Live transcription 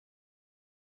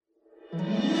It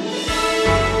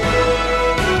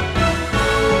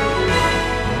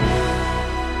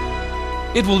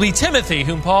will be Timothy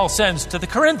whom Paul sends to the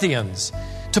Corinthians.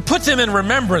 To put them in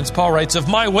remembrance, Paul writes, of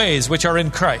my ways which are in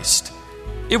Christ.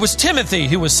 It was Timothy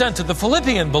who was sent to the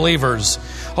Philippian believers,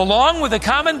 along with a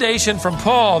commendation from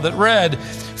Paul that read,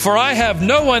 for I have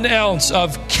no one else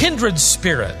of kindred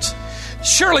spirit.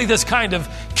 Surely this kind of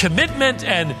commitment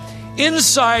and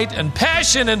insight and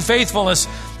passion and faithfulness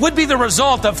would be the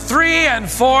result of 3 and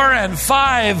 4 and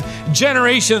 5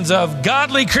 generations of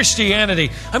godly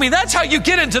Christianity. I mean, that's how you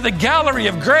get into the gallery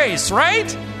of grace,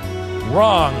 right?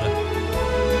 Wrong.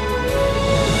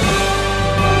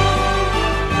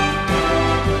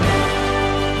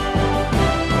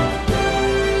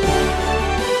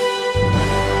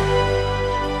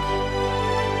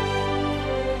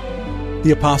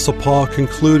 The Apostle Paul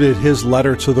concluded his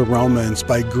letter to the Romans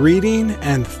by greeting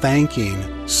and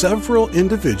thanking several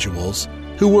individuals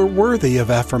who were worthy of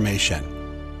affirmation.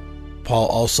 Paul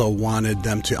also wanted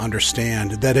them to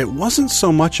understand that it wasn't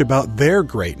so much about their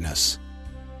greatness.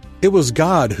 It was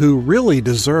God who really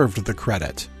deserved the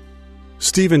credit.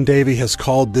 Stephen Davey has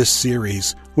called this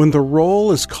series, When the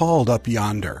Roll is Called Up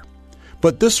Yonder.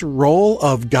 But this roll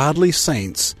of godly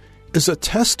saints is a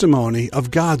testimony of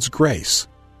God's grace.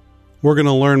 We're going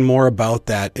to learn more about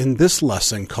that in this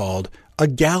lesson called A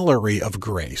Gallery of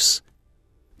Grace.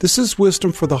 This is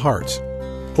Wisdom for the Heart.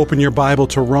 Open your Bible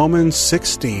to Romans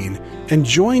 16 and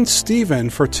join Stephen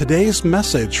for today's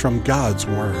message from God's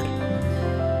Word.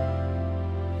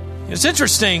 It's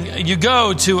interesting, you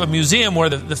go to a museum where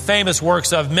the famous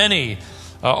works of many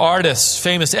artists,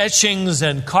 famous etchings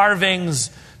and carvings,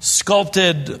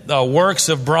 sculpted works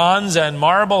of bronze and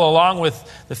marble, along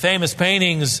with the famous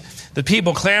paintings that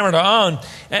people clamor to own.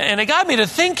 And it got me to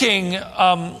thinking,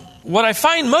 what I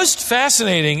find most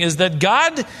fascinating is that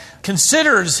God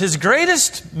considers His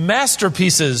greatest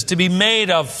masterpieces to be made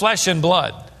of flesh and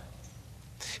blood.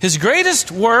 His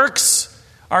greatest works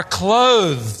are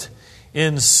clothed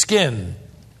in skin.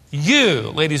 You,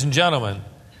 ladies and gentlemen,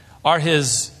 are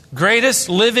His greatest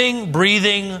living,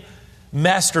 breathing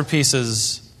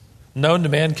masterpieces known to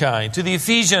mankind. To the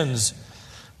Ephesians,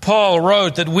 Paul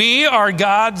wrote that we are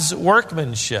God's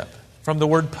workmanship, from the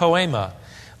word poema.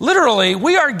 Literally,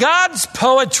 we are God's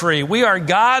poetry. We are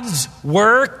God's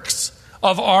works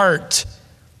of art.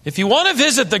 If you want to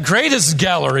visit the greatest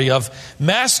gallery of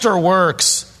master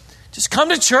works, just come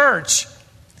to church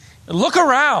and look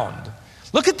around.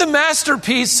 Look at the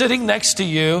masterpiece sitting next to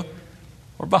you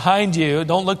or behind you.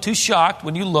 Don't look too shocked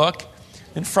when you look.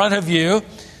 In front of you,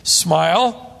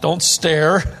 smile, don't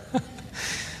stare.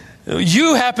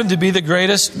 You happen to be the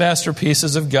greatest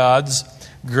masterpieces of God's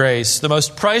grace. The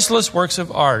most priceless works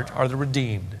of art are the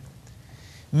redeemed.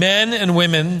 Men and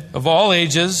women of all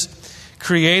ages,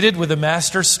 created with the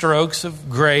master strokes of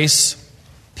grace,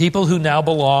 people who now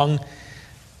belong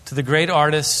to the great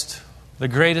artist, the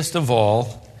greatest of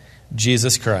all,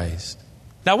 Jesus Christ.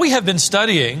 Now, we have been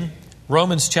studying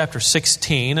Romans chapter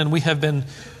 16, and we have been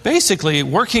basically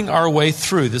working our way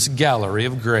through this gallery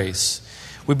of grace.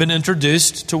 We've been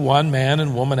introduced to one man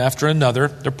and woman after another.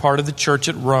 They're part of the church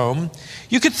at Rome.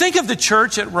 You could think of the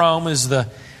church at Rome as the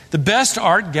best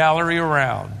art gallery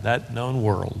around that known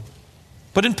world.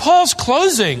 But in Paul's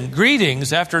closing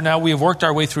greetings, after now we have worked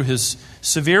our way through his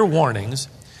severe warnings,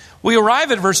 we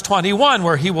arrive at verse 21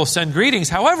 where he will send greetings.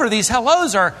 However, these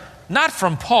hellos are not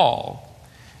from Paul.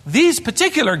 These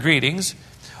particular greetings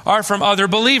are from other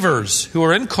believers who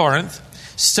are in Corinth,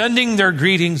 sending their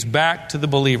greetings back to the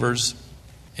believers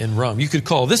in Rome. You could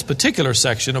call this particular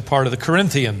section a part of the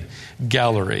Corinthian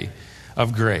gallery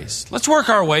of grace. Let's work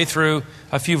our way through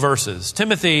a few verses.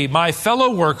 Timothy, my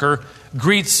fellow worker,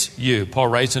 greets you, Paul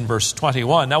writes in verse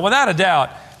 21. Now, without a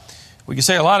doubt, we can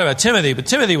say a lot about Timothy, but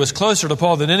Timothy was closer to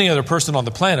Paul than any other person on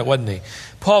the planet, wasn't he?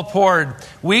 Paul poured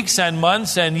weeks and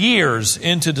months and years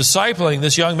into discipling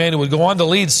this young man who would go on to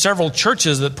lead several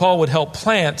churches that Paul would help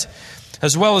plant,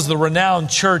 as well as the renowned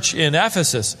church in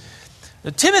Ephesus.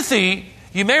 Timothy,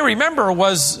 you may remember,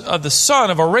 was the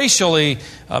son of a racially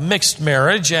mixed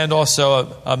marriage and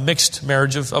also a mixed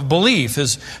marriage of belief.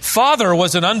 His father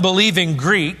was an unbelieving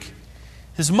Greek.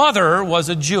 His mother was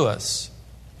a Jewess.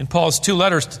 And Paul's 2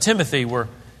 letters to Timothy were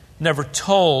never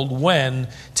told when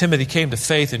Timothy came to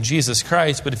faith in Jesus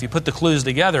Christ. But if you put the clues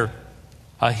together,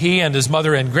 he and his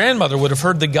mother and grandmother would have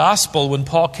heard the gospel when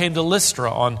Paul came to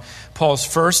Lystra on Paul's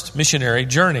first missionary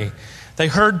journey. They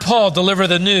heard Paul deliver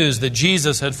the news that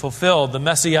Jesus had fulfilled the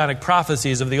messianic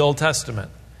prophecies of the Old Testament.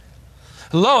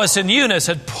 Lois and Eunice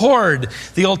had poured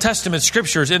the Old Testament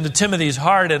scriptures into Timothy's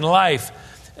heart and life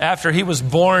after he was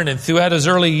born and throughout his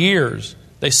early years.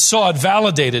 They saw it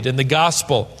validated in the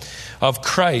gospel of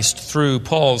Christ through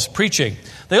Paul's preaching.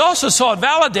 They also saw it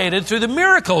validated through the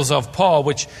miracles of Paul,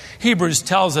 which Hebrews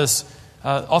tells us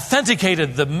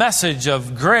authenticated the message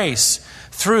of grace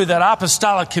through that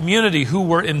apostolic community who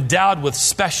were endowed with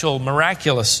special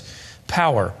miraculous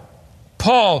power.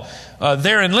 Paul,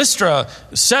 there in Lystra,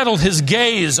 settled his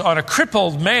gaze on a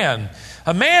crippled man.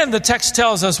 A man, the text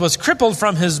tells us, was crippled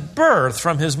from his birth,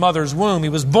 from his mother's womb. He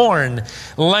was born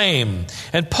lame.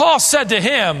 And Paul said to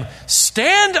him,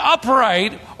 "Stand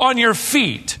upright on your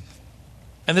feet."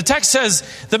 And the text says,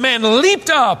 the man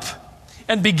leaped up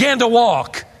and began to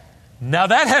walk. Now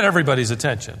that had everybody's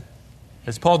attention,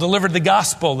 as Paul delivered the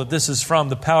gospel that this is from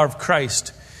the power of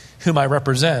Christ, whom I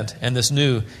represent, and this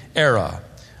new era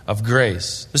of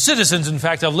grace. The citizens, in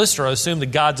fact, of Lystra assumed the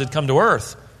gods had come to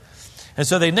earth. And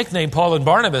so they nicknamed Paul and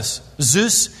Barnabas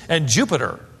Zeus and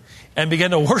Jupiter and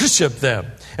began to worship them.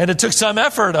 And it took some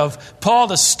effort of Paul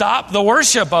to stop the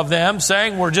worship of them,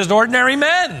 saying, "We're just ordinary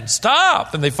men.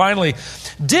 Stop." And they finally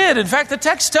did. In fact, the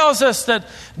text tells us that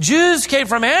Jews came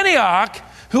from Antioch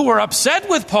who were upset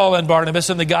with Paul and Barnabas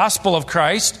and the gospel of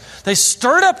Christ. They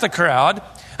stirred up the crowd.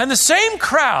 And the same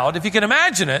crowd, if you can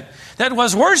imagine it, that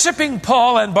was worshiping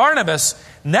Paul and Barnabas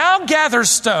now gathers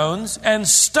stones and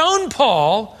stone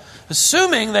Paul,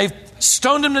 assuming they've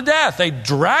stoned him to death. They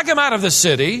drag him out of the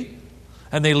city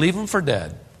and they leave him for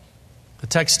dead. The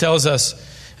text tells us,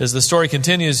 as the story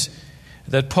continues,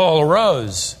 that Paul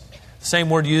arose. The same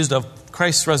word used of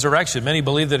Christ's resurrection. Many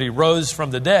believe that he rose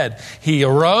from the dead. He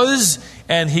arose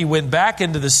and he went back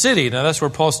into the city. Now that's where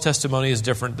Paul's testimony is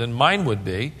different than mine would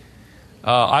be.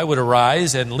 I would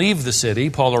arise and leave the city.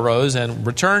 Paul arose and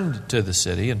returned to the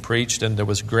city and preached, and there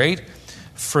was great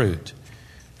fruit.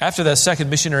 After that second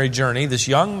missionary journey, this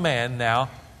young man, now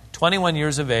 21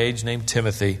 years of age, named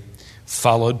Timothy,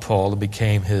 followed Paul and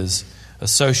became his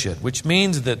associate, which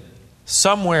means that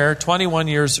somewhere 21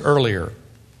 years earlier,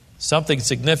 something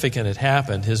significant had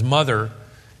happened. His mother,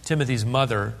 Timothy's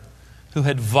mother, who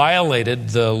had violated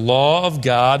the law of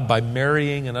God by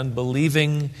marrying an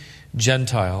unbelieving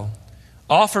Gentile,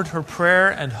 offered her prayer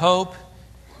and hope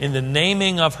in the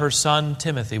naming of her son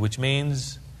Timothy, which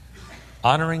means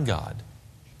honoring God.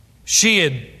 She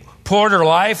had poured her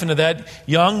life into that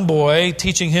young boy,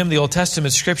 teaching him the Old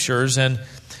Testament scriptures, and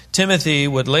Timothy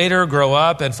would later grow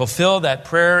up and fulfill that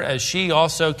prayer as she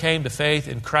also came to faith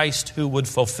in Christ, who would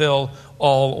fulfill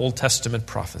all Old Testament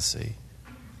prophecy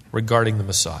regarding the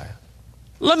Messiah.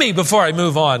 Let me, before I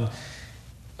move on,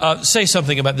 say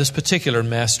something about this particular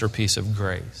masterpiece of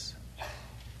grace.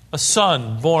 A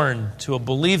son born to a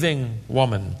believing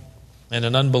woman and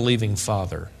an unbelieving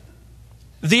father.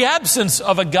 The absence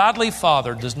of a godly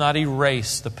father does not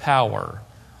erase the power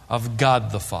of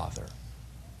God the Father.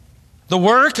 The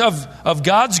work of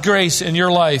God's grace in your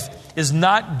life is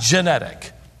not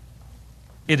genetic.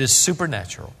 It is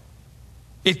supernatural.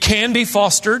 It can be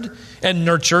fostered and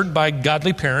nurtured by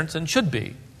godly parents, and should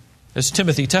be, as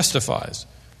Timothy testifies.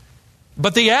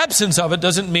 But the absence of it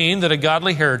doesn't mean that a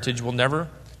godly heritage will never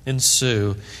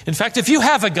ensue. In fact, if you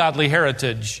have a godly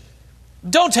heritage,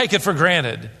 don't take it for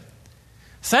granted.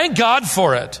 Thank God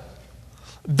for it.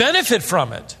 Benefit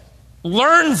from it.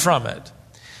 Learn from it.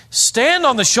 Stand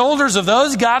on the shoulders of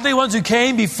those godly ones who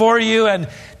came before you and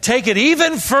take it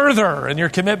even further in your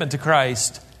commitment to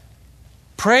Christ.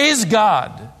 Praise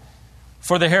God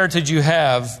for the heritage you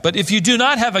have. But if you do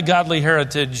not have a godly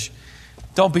heritage,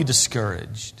 don't be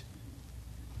discouraged.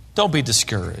 Don't be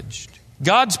discouraged.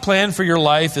 God's plan for your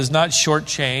life is not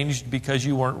shortchanged because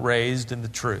you weren't raised in the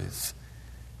truth.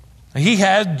 He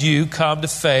had you come to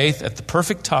faith at the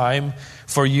perfect time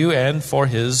for you and for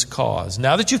His cause.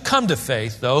 Now that you've come to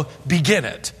faith, though, begin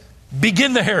it.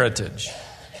 Begin the heritage.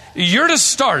 You're to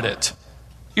start it.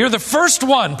 You're the first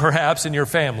one, perhaps, in your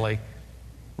family.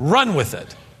 Run with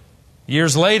it.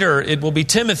 Years later, it will be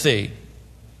Timothy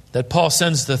that Paul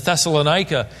sends to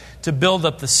Thessalonica to build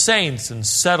up the saints and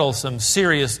settle some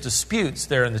serious disputes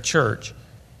there in the church.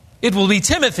 It will be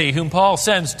Timothy whom Paul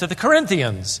sends to the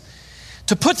Corinthians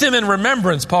to put them in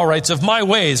remembrance, Paul writes, of my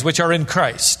ways which are in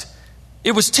Christ.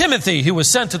 It was Timothy who was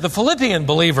sent to the Philippian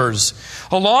believers,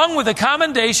 along with a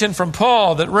commendation from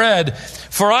Paul that read,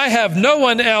 "For I have no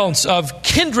one else of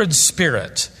kindred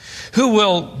spirit who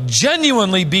will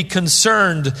genuinely be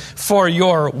concerned for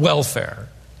your welfare."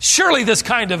 Surely this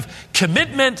kind of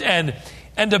commitment and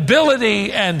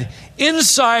ability and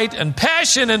insight and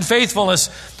passion and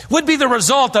faithfulness would be the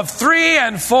result of 3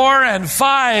 and 4 and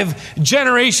 5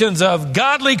 generations of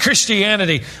godly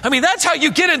Christianity. I mean, that's how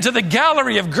you get into the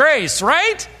gallery of grace,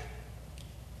 right?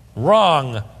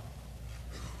 Wrong.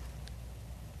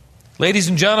 Ladies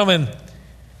and gentlemen,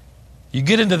 You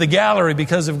get into the gallery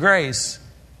because of grace.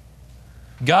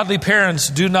 Godly parents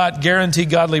do not guarantee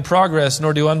godly progress,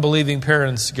 nor do unbelieving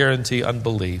parents guarantee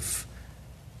unbelief.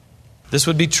 This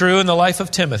would be true in the life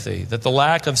of Timothy, that the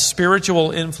lack of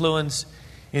spiritual influence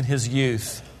in his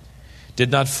youth did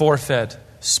not forfeit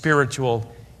spiritual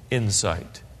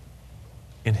insight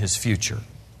in his future.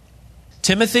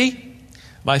 Timothy,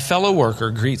 my fellow worker,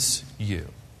 greets you.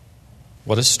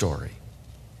 What a story.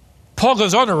 Paul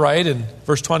goes on to write in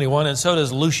verse 21, and so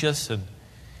does Lucius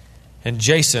and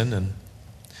Jason and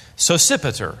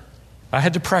Sosipater. I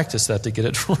had to practice that to get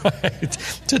it right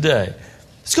today.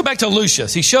 Let's go back to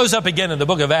Lucius. He shows up again in the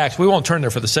book of Acts. We won't turn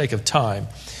there for the sake of time.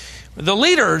 The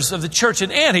leaders of the church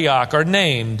in Antioch are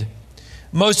named.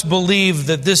 Most believe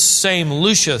that this same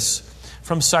Lucius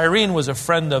from Cyrene was a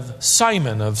friend of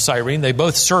Simon of Cyrene. They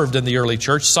both served in the early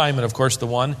church. Simon, of course, the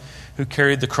one who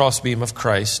carried the crossbeam of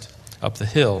Christ up the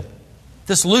hill.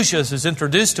 This Lucius is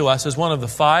introduced to us as one of the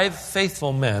 5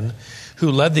 faithful men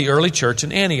who led the early church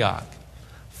in Antioch.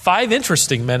 5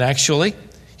 interesting men, actually.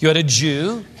 You had a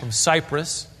Jew from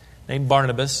Cyprus named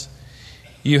Barnabas.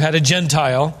 You had a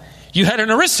Gentile. You had an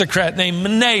aristocrat named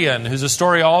Manaen, who's a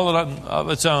story all of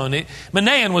its own.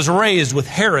 Manaen was raised with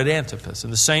Herod Antipas in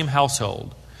the same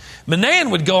household. Manaen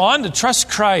would go on to trust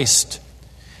Christ.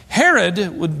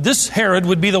 This Herod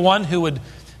would be the one who would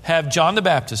have John the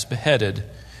Baptist beheaded,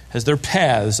 as their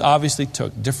paths obviously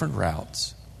took different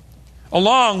routes.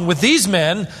 Along with these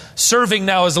men, serving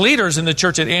now as leaders in the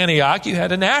church at Antioch, you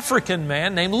had an African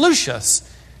man named Lucius.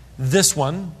 This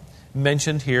one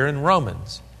mentioned here in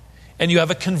Romans. And you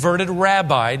have a converted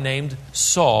rabbi named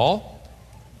Saul.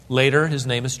 Later, his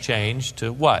name is changed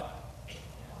to what?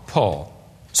 Paul.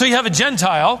 So you have a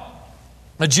Gentile,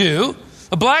 a Jew,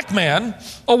 a black man,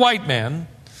 a white man,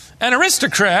 an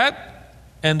aristocrat,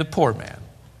 and a poor man.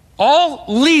 All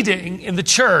leading in the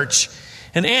church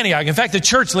in Antioch. In fact, the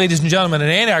church, ladies and gentlemen, in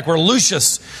Antioch, where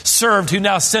Lucius served, who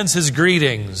now sends his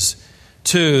greetings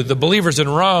to the believers in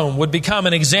Rome, would become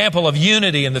an example of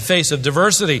unity in the face of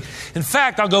diversity. In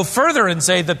fact, I'll go further and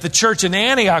say that the church in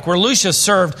Antioch, where Lucius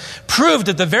served, proved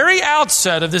at the very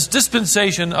outset of this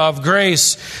dispensation of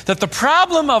grace that the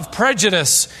problem of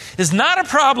prejudice is not a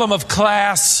problem of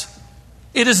class.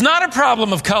 It is not a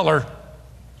problem of color.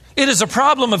 It is a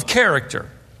problem of character.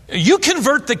 You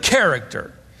convert the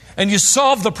character, and you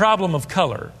solve the problem of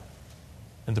color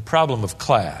and the problem of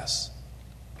class.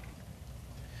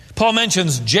 Paul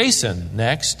mentions Jason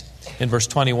next in verse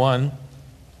 21.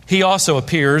 He also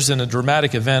appears in a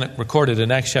dramatic event recorded in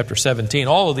Acts chapter 17.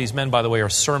 All of these men, by the way, are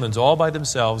sermons all by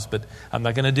themselves, but I'm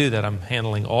not going to do that. I'm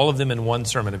handling all of them in one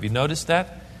sermon. Have you noticed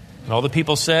that? And all the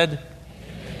people said,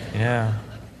 yeah.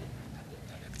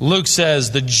 Luke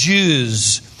says the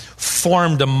Jews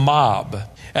formed a mob,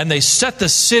 and they set the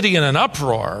city in an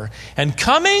uproar. And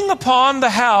coming upon the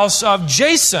house of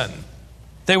Jason,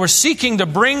 they were seeking to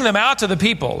bring them out to the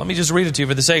people. Let me just read it to you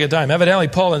for the sake of time. Evidently,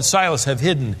 Paul and Silas have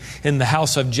hidden in the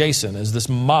house of Jason as this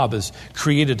mob is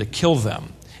created to kill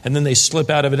them. And then they slip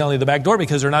out evidently the back door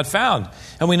because they're not found.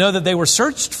 And we know that they were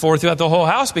searched for throughout the whole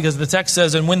house because the text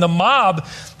says, and when the mob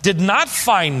did not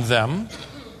find them,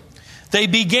 they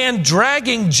began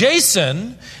dragging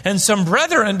Jason and some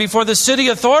brethren before the city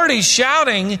authorities,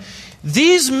 shouting,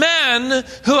 "These men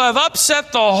who have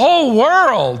upset the whole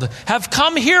world have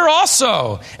come here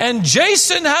also, and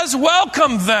Jason has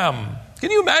welcomed them."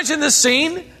 Can you imagine this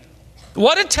scene?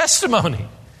 What a testimony.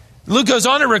 Luke goes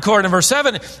on to record in verse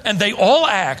 7, and they all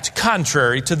act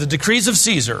contrary to the decrees of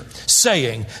Caesar,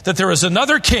 saying that there is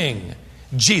another king,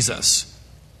 Jesus.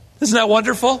 Isn't that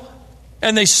wonderful?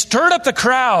 And they stirred up the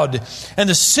crowd and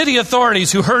the city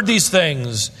authorities who heard these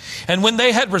things. And when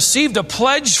they had received a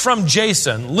pledge from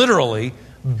Jason, literally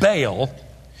bail,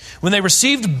 when they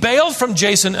received bail from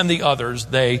Jason and the others,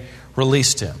 they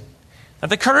released him. Now,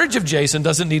 the courage of Jason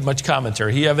doesn't need much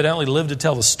commentary. He evidently lived to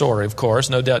tell the story, of course.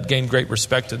 No doubt gained great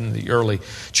respect in the early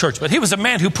church. But he was a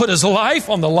man who put his life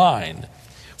on the line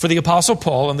for the Apostle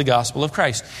Paul and the gospel of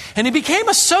Christ. And he became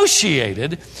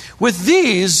associated with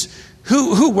these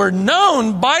who were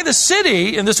known by the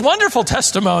city in this wonderful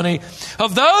testimony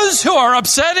of those who are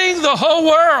upsetting the whole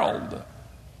world.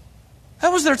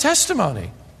 That was their testimony.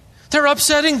 They're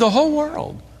upsetting the whole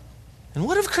world. And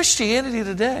what of Christianity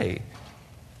today?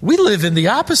 We live in the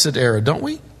opposite era, don't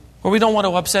we? Where we don't want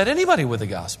to upset anybody with the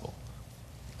gospel.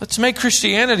 Let's make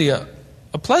Christianity a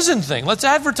pleasant thing. Let's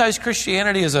advertise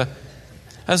Christianity as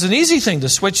an easy thing to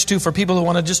switch to for people who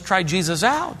want to just try Jesus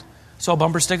out. Saw a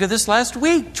bumper sticker this last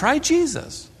week. Try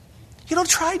Jesus. You don't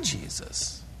try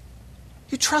Jesus.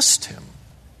 You trust him.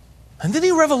 And then he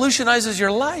revolutionizes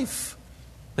your life.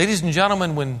 Ladies and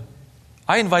gentlemen, when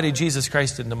I invited Jesus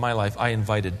Christ into my life, I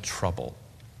invited trouble.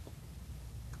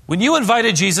 When you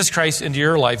invited Jesus Christ into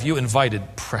your life, you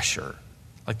invited pressure,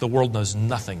 like the world knows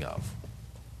nothing of.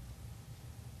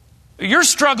 Your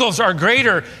struggles are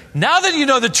greater now that you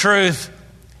know the truth,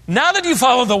 now that you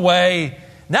follow the way,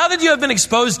 now that you have been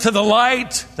exposed to the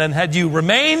light, than had you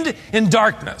remained in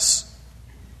darkness.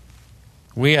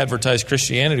 We advertise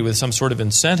Christianity with some sort of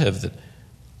incentive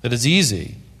that is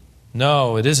easy.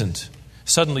 No, it isn't.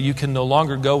 Suddenly you can no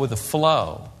longer go with the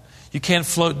flow. You can't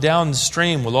float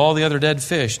downstream with all the other dead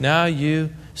fish. Now you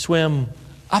swim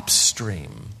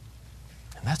upstream.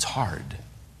 And that's hard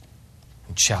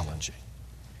and challenging.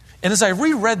 And as I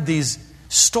reread these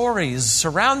stories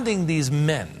surrounding these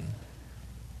men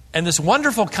and this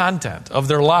wonderful content of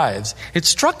their lives, it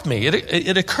struck me,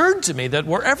 it occurred to me that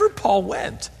wherever Paul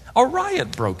went, a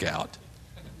riot broke out.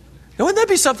 Now, wouldn't that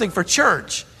be something for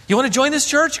church? You want to join this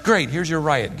church? Great, here's your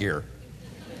riot gear.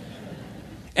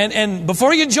 And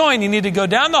before you join, you need to go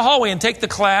down the hallway and take the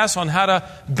class on how to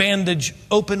bandage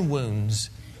open wounds.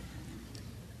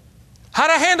 How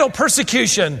to handle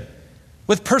persecution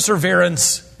with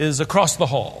perseverance is across the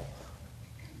hall.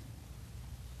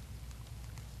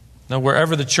 Now,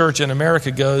 wherever the church in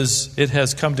America goes, it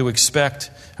has come to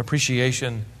expect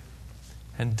appreciation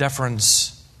and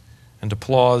deference and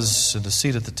applause and a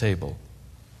seat at the table.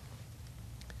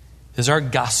 Is our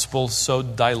gospel so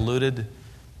diluted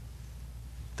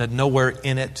that nowhere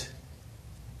in it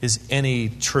is any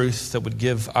truth that would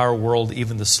give our world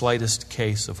even the slightest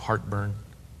case of heartburn?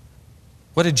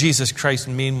 What did Jesus Christ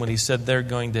mean when he said they're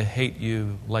going to hate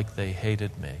you like they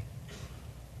hated me?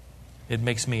 It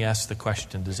makes me ask the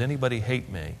question, does anybody hate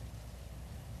me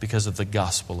because of the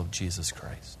gospel of Jesus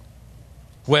Christ?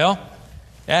 Well,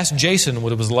 ask Jason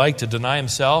what it was like to deny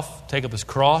himself, take up his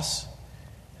cross,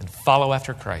 and follow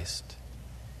after Christ.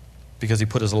 Because he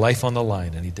put his life on the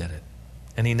line and he did it.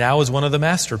 And he now is one of the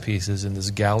masterpieces in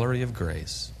this gallery of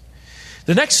grace.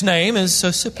 The next name is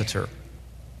Sosipater,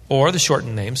 or the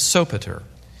shortened name Sopater.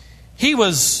 He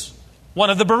was one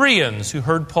of the Bereans who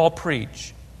heard Paul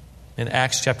preach in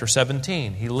Acts chapter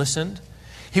 17. He listened.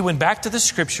 He went back to the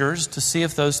scriptures to see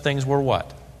if those things were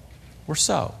what? Were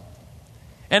so.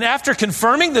 And after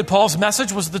confirming that Paul's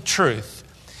message was the truth,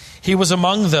 he was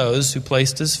among those who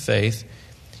placed his faith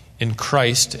in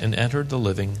Christ and entered the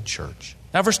living church.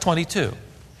 Now, verse 22.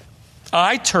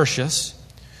 I, Tertius,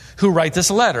 who write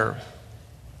this letter,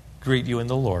 greet you in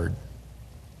the Lord.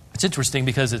 It's interesting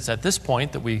because it's at this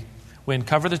point that we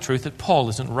uncover the truth that Paul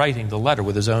isn't writing the letter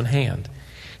with his own hand.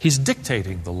 He's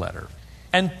dictating the letter.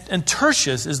 And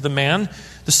Tertius is the man,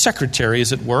 the secretary,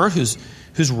 as it were,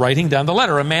 who's writing down the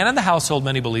letter. A man in the household,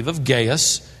 many believe, of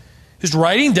Gaius, who's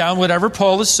writing down whatever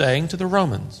Paul is saying to the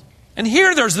Romans. And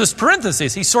here there's this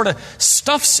parenthesis. He sort of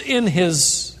stuffs in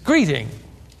his greeting.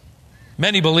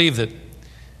 Many believe that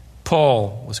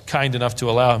Paul was kind enough to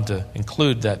allow him to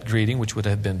include that greeting, which would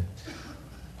have been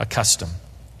a custom.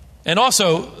 And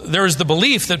also, there is the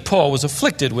belief that Paul was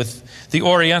afflicted with the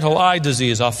oriental eye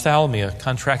disease, ophthalmia,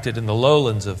 contracted in the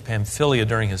lowlands of Pamphylia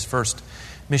during his first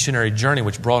missionary journey,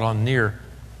 which brought on near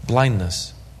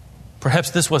blindness.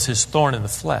 Perhaps this was his thorn in the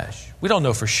flesh. We don't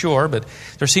know for sure, but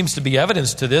there seems to be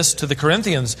evidence to this. To the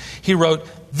Corinthians, he wrote,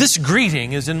 "This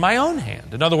greeting is in my own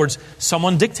hand." In other words,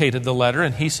 someone dictated the letter,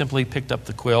 and he simply picked up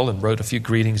the quill and wrote a few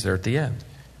greetings there at the end.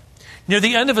 Near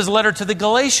the end of his letter to the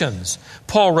Galatians,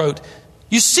 Paul wrote,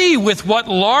 "You see with what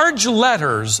large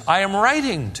letters I am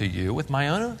writing to you with my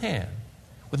own hand."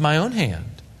 With my own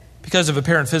hand. Because of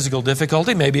apparent physical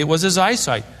difficulty, maybe it was his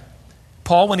eyesight.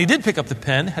 Paul, when he did pick up the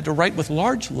pen, had to write with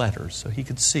large letters so he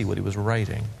could see what he was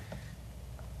writing.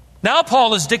 Now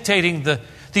Paul is dictating the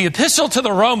epistle to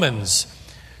the Romans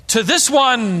to this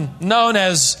one known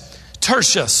as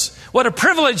Tertius. What a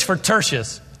privilege for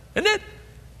Tertius, isn't it?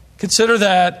 Consider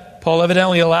that. Paul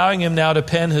evidently allowing him now to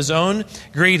pen his own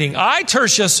greeting. I,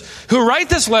 Tertius, who write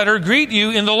this letter, greet you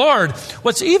in the Lord.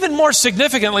 What's even more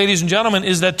significant, ladies and gentlemen,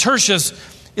 is that Tertius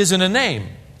isn't a name.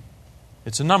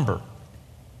 It's a number.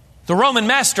 The Roman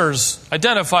masters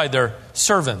identified their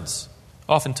servants,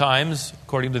 oftentimes,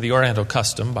 according to the Oriental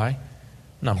custom, by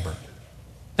number.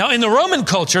 Now, in the Roman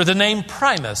culture, the name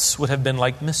Primus would have been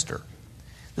like Mr.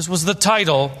 This was the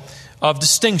title of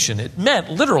distinction. It meant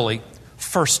literally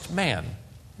first man.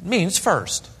 It means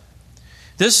first.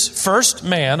 This first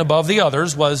man above the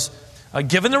others was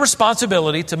given the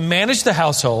responsibility to manage the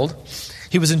household.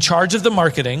 He was in charge of the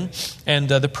marketing and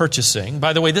the purchasing.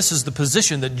 By the way, this is the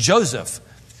position that Joseph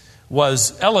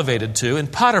was elevated to in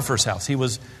Potiphar's house. He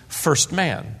was first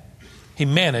man. He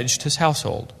managed his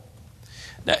household.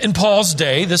 Now, in Paul's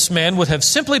day, this man would have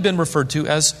simply been referred to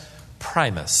as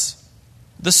Primus.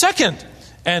 The second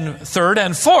And third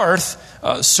and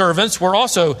fourth servants were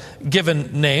also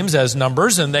given names as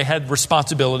numbers, and they had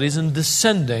responsibilities in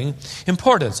descending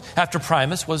importance. After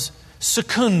Primus was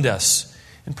Secundus.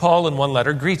 And Paul in one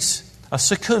letter greets a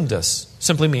Secundus,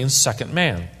 simply means second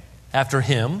man. After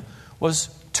him was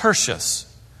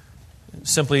Tertius,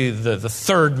 simply the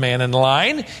third man in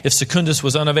line. If Secundus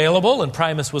was unavailable and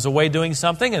Primus was away doing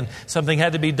something and something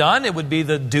had to be done, it would be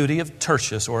the duty of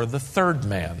Tertius, or the third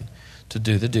man, to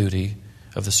do the duty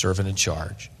of the servant in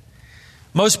charge.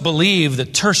 Most believe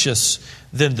that Tertius,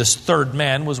 then this third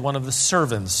man, was one of the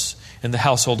servants in the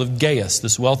household of Gaius,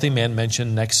 this wealthy man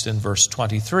mentioned next in verse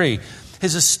 23.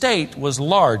 His estate was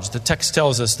large. The text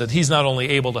tells us that he's not only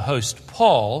able to host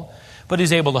Paul, but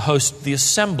he's able to host the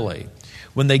assembly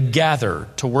when they gather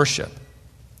to worship.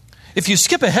 If you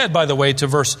skip ahead, by the way, to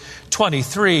verse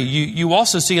 23, you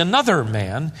also see another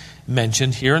man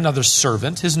mentioned here, another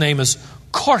servant. His name is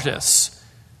Quartus.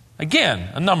 Again,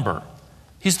 a number.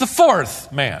 He's the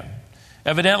fourth man.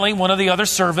 Evidently, one of the other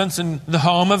servants in the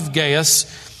home of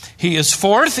Gaius. He is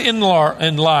fourth in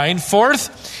line,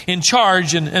 fourth in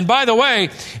charge. And by the way,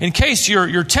 in case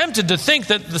you're tempted to think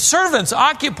that the servants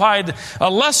occupied a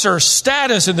lesser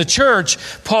status in the church,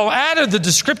 Paul added the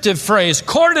descriptive phrase,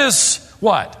 Quartus,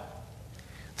 what?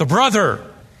 The brother.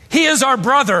 He is our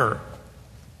brother.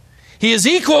 He is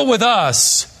equal with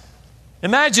us.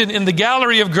 Imagine in the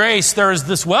gallery of grace, there is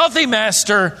this wealthy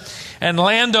master and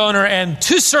landowner and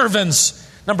two servants,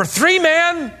 number 3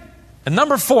 man and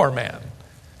number 4 man.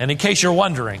 And in case you're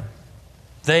wondering,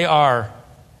 they are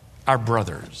our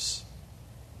brothers.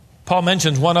 Paul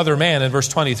mentions one other man in verse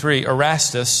 23,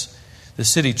 Erastus, the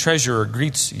city treasurer,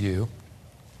 greets you.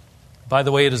 By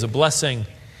the way, it is a blessing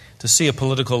to see a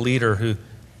political leader who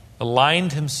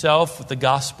aligned himself with the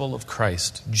gospel of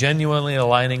Christ, genuinely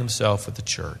aligning himself with the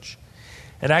church.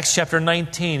 In Acts chapter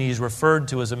 19, he's referred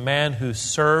to as a man who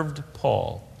served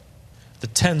Paul. The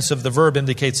tense of the verb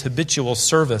indicates habitual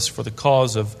service for the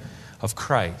cause of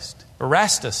Christ.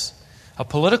 Erastus, a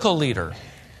political leader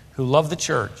who loved the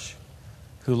church,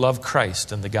 who loved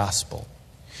Christ and the gospel.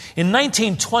 In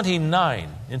 1929,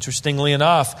 interestingly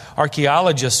enough,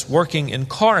 archaeologists working in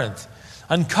Corinth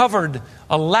uncovered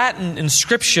a Latin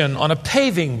inscription on a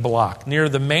paving block near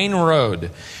the main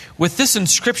road with this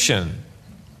inscription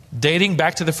dating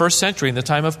back to the 1st century in the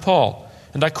time of Paul.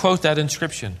 And I quote that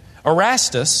inscription.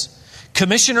 Erastus,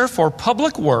 commissioner for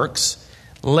public works,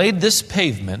 laid this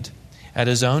pavement at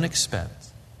his own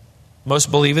expense.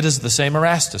 Most believe it is the same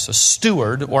Erastus, a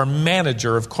steward or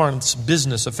manager of Corinth's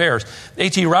business affairs.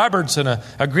 A.T. Robertson,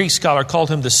 a Greek scholar, called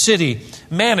him the city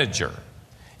manager.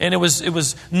 And it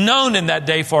was known in that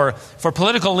day for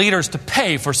political leaders to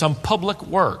pay for some public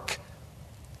work.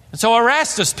 And so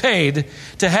Erastus paid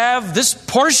to have this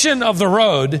portion of the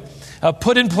road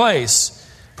put in place.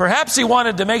 Perhaps he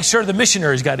wanted to make sure the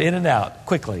missionaries got in and out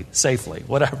quickly, safely,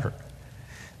 whatever.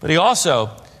 But he also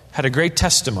had a great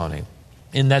testimony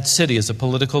in that city as a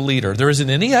political leader. There isn't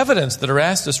any evidence that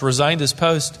Erastus resigned his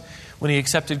post when he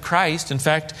accepted Christ. In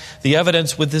fact, the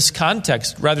evidence with this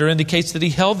context rather indicates that he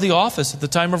held the office at the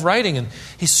time of writing, and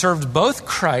he served both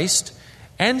Christ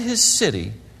and his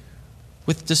city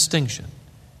with distinction.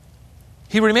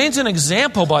 He remains an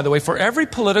example, by the way, for every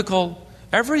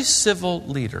civil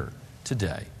leader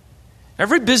today.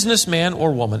 Every businessman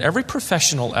or woman, every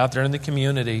professional out there in the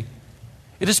community.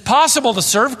 It is possible to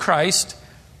serve Christ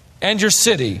and your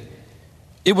city.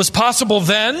 It was possible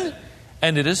then,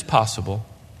 and it is possible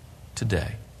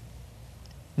today.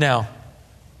 Now,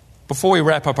 before we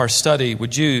wrap up our study,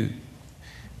 would you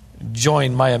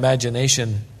join my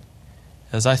imagination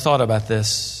as I thought about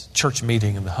this church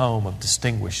meeting in the home of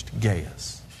distinguished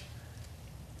Gaius?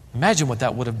 Imagine what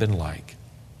that would have been like.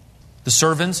 The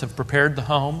servants have prepared the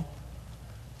home.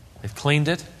 They've cleaned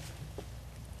it,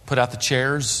 put out the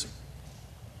chairs.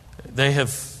 They have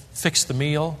fixed the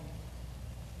meal.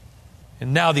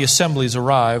 And now the assembly's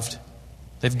arrived.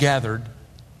 They've gathered.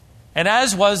 And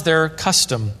as was their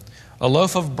custom, a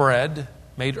loaf of bread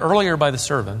made earlier by the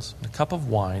servants and a cup of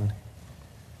wine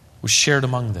was shared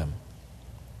among them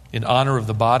in honor of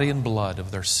the body and blood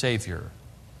of their Savior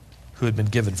who had been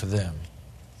given for them.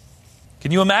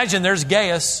 Can you imagine? There's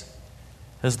Gaius.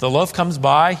 As the loaf comes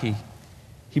by,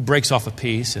 he breaks off a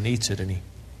piece and eats it, and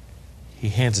he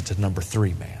hands it to number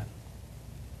 3 man.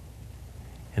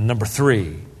 And number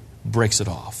 3 breaks it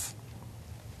off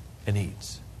and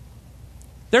eats.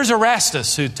 There's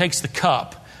Erastus, who takes the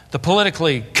cup, the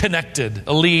politically connected,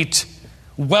 elite,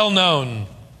 well-known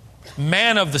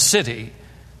man of the city,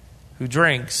 who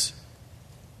drinks.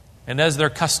 And as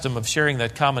their custom of sharing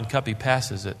that common cup, he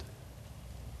passes it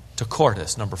to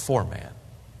Quartus, number 4 man,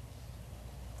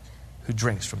 who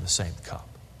drinks from the same cup.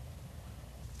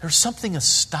 There's something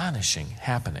astonishing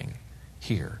happening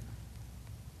here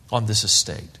on this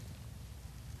estate.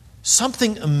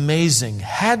 Something amazing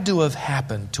had to have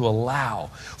happened to allow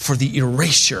for the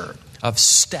erasure of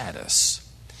status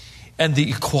and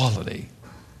the equality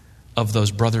of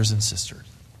those brothers and sisters.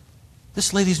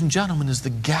 This, ladies and gentlemen, is the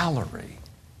gallery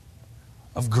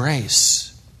of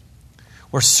grace,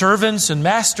 where servants and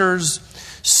masters,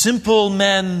 simple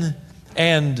men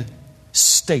and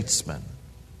statesmen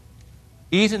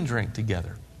eat and drink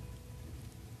together.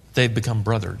 They've become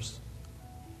brothers.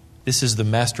 This is the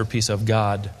masterpiece of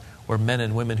God, where men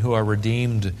and women who are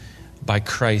redeemed by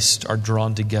Christ are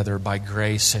drawn together by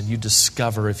grace, and you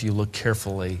discover, if you look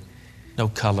carefully, no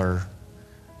color,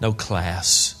 no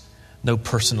class, no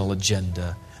personal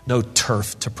agenda, no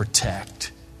turf to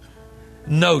protect,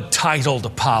 no title to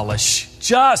polish,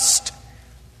 just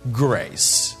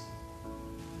grace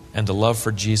and a love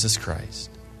for Jesus Christ.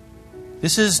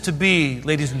 This is to be,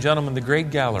 ladies and gentlemen, the great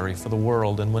gallery for the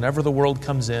world. And whenever the world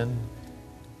comes in,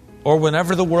 or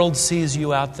whenever the world sees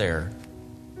you out there,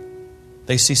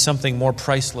 they see something more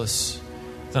priceless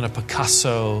than a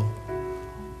Picasso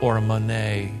or a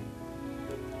Monet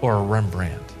or a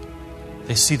Rembrandt.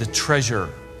 They see the treasure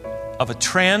of a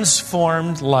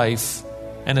transformed life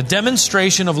and a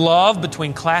demonstration of love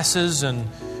between classes and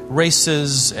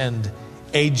races and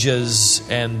ages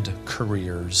and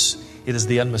careers. It is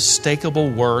the unmistakable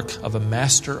work of a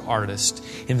master artist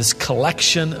in this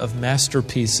collection of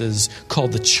masterpieces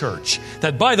called the church,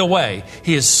 that, by the way,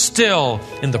 he is still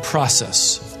in the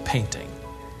process of painting,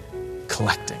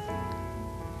 collecting,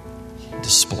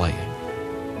 displaying.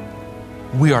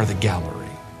 We are the gallery.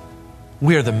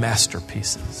 We are the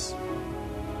masterpieces.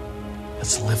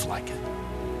 Let's live like it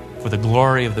for the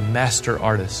glory of the master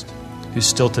artist who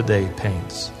still today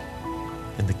paints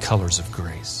in the colors of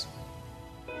grace.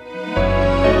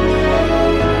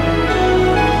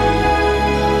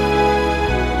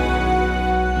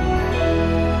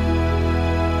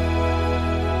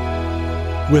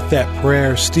 With that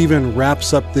prayer, Stephen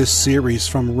wraps up this series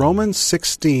from Romans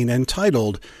 16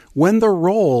 entitled, When the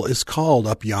Roll is Called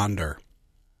Up Yonder.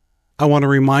 I want to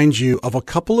remind you of a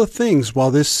couple of things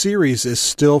while this series is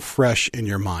still fresh in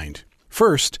your mind.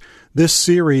 First, this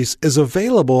series is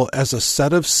available as a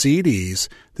set of CDs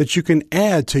that you can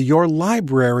add to your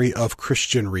library of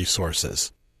Christian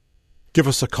resources. Give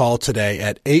us a call today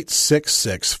at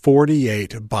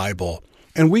 866-48-BIBLE,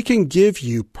 and we can give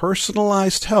you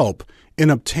personalized help in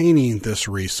obtaining this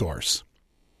resource.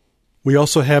 We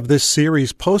also have this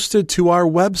series posted to our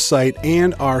website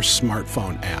and our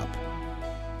smartphone app.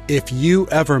 If you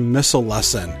ever miss a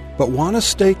lesson but want to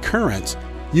stay current,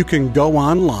 you can go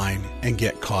online and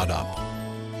get caught up.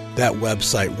 That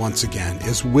website, once again,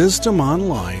 is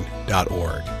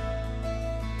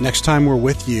wisdomonline.org. Next time we're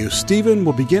with you, Stephen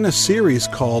will begin a series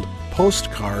called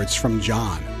Postcards from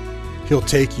John. He'll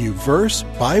take you verse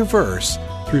by verse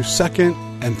through 2nd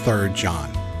and 3rd John.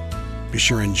 Be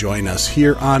sure and join us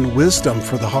here on Wisdom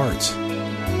for the Heart.